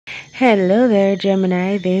Hello there,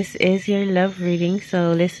 Gemini. This is your love reading,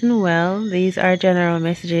 so listen well. These are general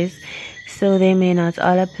messages, so they may not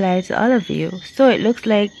all apply to all of you. So it looks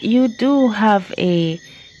like you do have a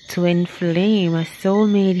twin flame, a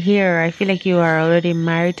soulmate here. I feel like you are already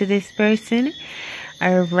married to this person.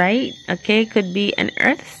 Alright, okay, it could be an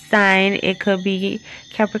earth sign, it could be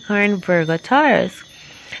Capricorn, Virgo, Taurus.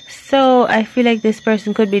 So I feel like this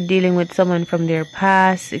person could be dealing with someone from their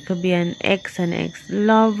past. It could be an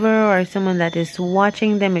ex-lover, or someone that is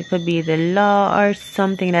watching them. It could be the law or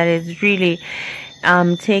something that is really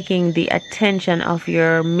taking the attention of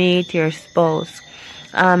your mate, your spouse.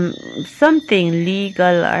 Something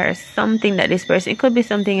legal or something that this person, it could be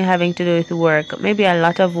something having to do with work, maybe a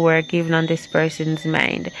lot of work even on this person's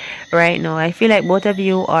mind right now. I feel like both of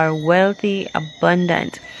you are wealthy,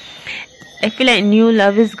 abundant. I feel like new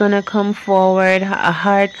love is gonna come forward, a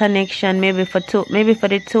heart connection, maybe for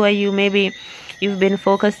the two of you. Maybe you've been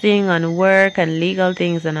focusing on work and legal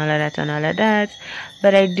things and all of that.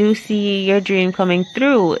 But I do see your dream coming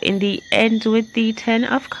through in the end with the 10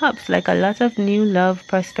 of Cups, like a lot of new love,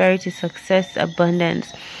 prosperity, success,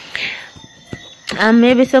 abundance.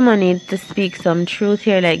 Maybe someone needs to speak some truth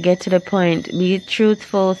here, like get to the point, be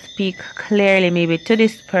truthful, speak clearly, maybe to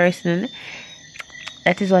this person.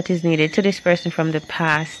 That is what is needed, to this person from the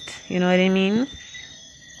past. You know what I mean?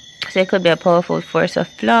 So it could be a powerful force of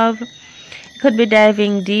love. It could be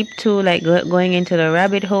diving deep to, like going into the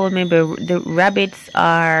rabbit hole. Maybe the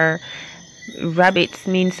rabbits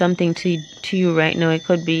mean something to you right now. It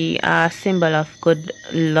could be a symbol of good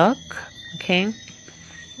luck, okay?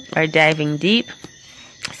 Or diving deep.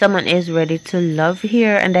 Someone is ready to love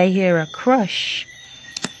here, and I hear a crush.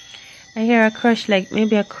 I hear a crush, like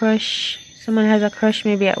maybe a crush. Someone has a crush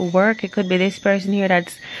maybe at work. It could be this person here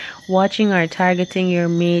that's watching or targeting your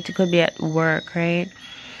mate. It could be at work, right?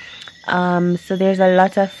 So there's a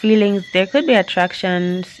lot of feelings. There could be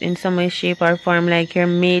attractions in some way, shape, or form. Like your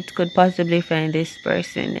mate could possibly find this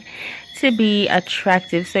person to be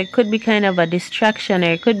attractive. So it could be kind of a distraction,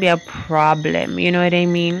 or it could be a problem. You know what I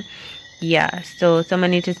mean? Yeah, so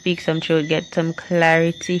someone needs to speak some truth, get some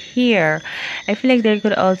clarity here. I feel like there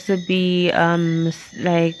could also be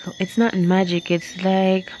like, it's not magic, it's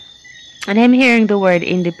like, and I'm hearing the word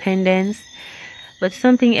independence, but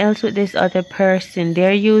something else with this other person.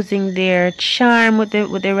 They're using their charm with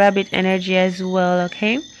the rabbit energy as well,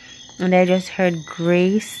 okay? And I just heard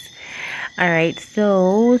grace. All right,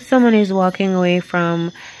 so someone is walking away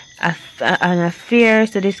from an affair.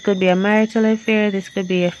 So this could be a marital affair, this could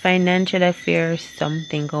be a financial affair,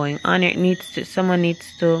 something going on. Someone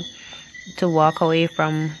needs to walk away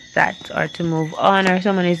from that, or to move on, or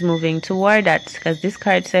someone is moving toward that, because this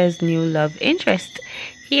card says new love interest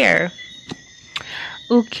here.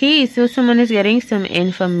 Okay, so someone is getting some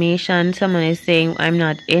information. Someone is saying, I'm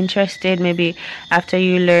not interested. Maybe after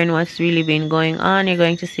you learn what's really been going on, you're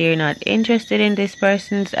going to say you're not interested in this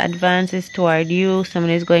person's advances toward you.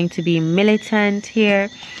 Someone is going to be militant here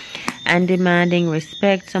and demanding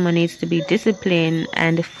respect. Someone needs to be disciplined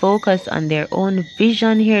and focus on their own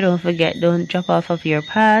vision here. Don't forget, don't drop off of your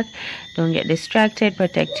path. Don't get distracted.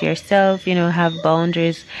 Protect yourself, you know, have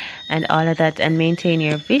boundaries and all of that, and maintain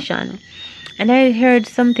your vision. And I heard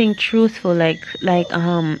something truthful, like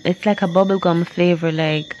it's like a bubblegum flavor,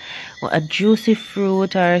 like a juicy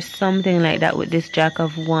fruit or something like that with this Jack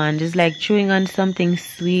of Wands. It's like chewing on something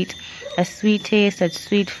sweet, a sweet taste, a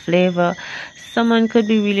sweet flavor. Someone could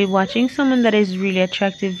be really watching someone that is really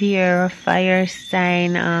attractive here, a fire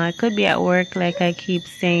sign. It could be at work, like I keep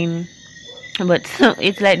saying. But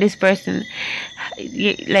it's like this person,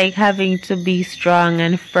 like having to be strong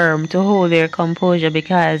and firm to hold their composure,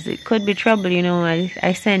 because it could be trouble, you know.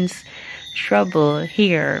 I sense trouble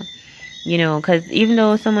here, you know, because even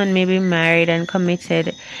though someone may be married and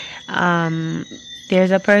committed,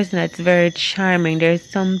 there's a person that's very charming. There's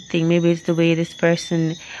something, maybe it's the way this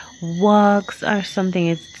person walks or something.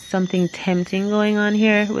 It's something tempting going on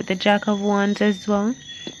here with the Jack of Wands as well.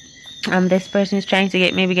 This person is trying to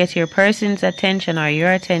get your person's attention or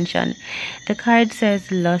your attention. The card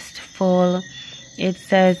says lustful. It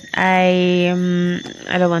says I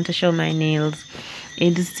don't want to show my nails.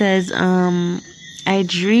 It says I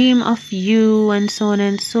dream of you, and so on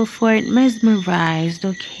and so forth. Mesmerized,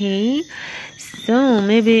 okay? So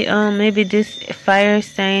maybe this fire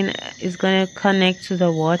sign is gonna connect to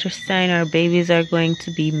the water sign, or babies are going to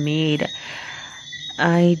be made.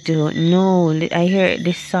 I don't know. I hear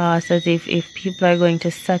this sauce as if people are going to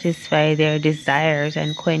satisfy their desires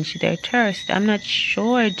and quench their thirst. I'm not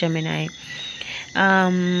sure, Gemini.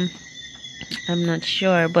 I'm not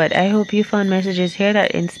sure, but I hope you found messages here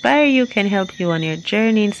that inspire you, can help you on your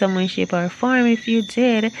journey in some way, shape, or form. If you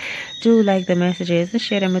did, do like the messages and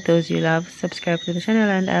share them with those you love. Subscribe to the channel,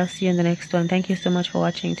 and I'll see you in the next one. Thank you so much for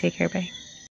watching. Take care. Bye.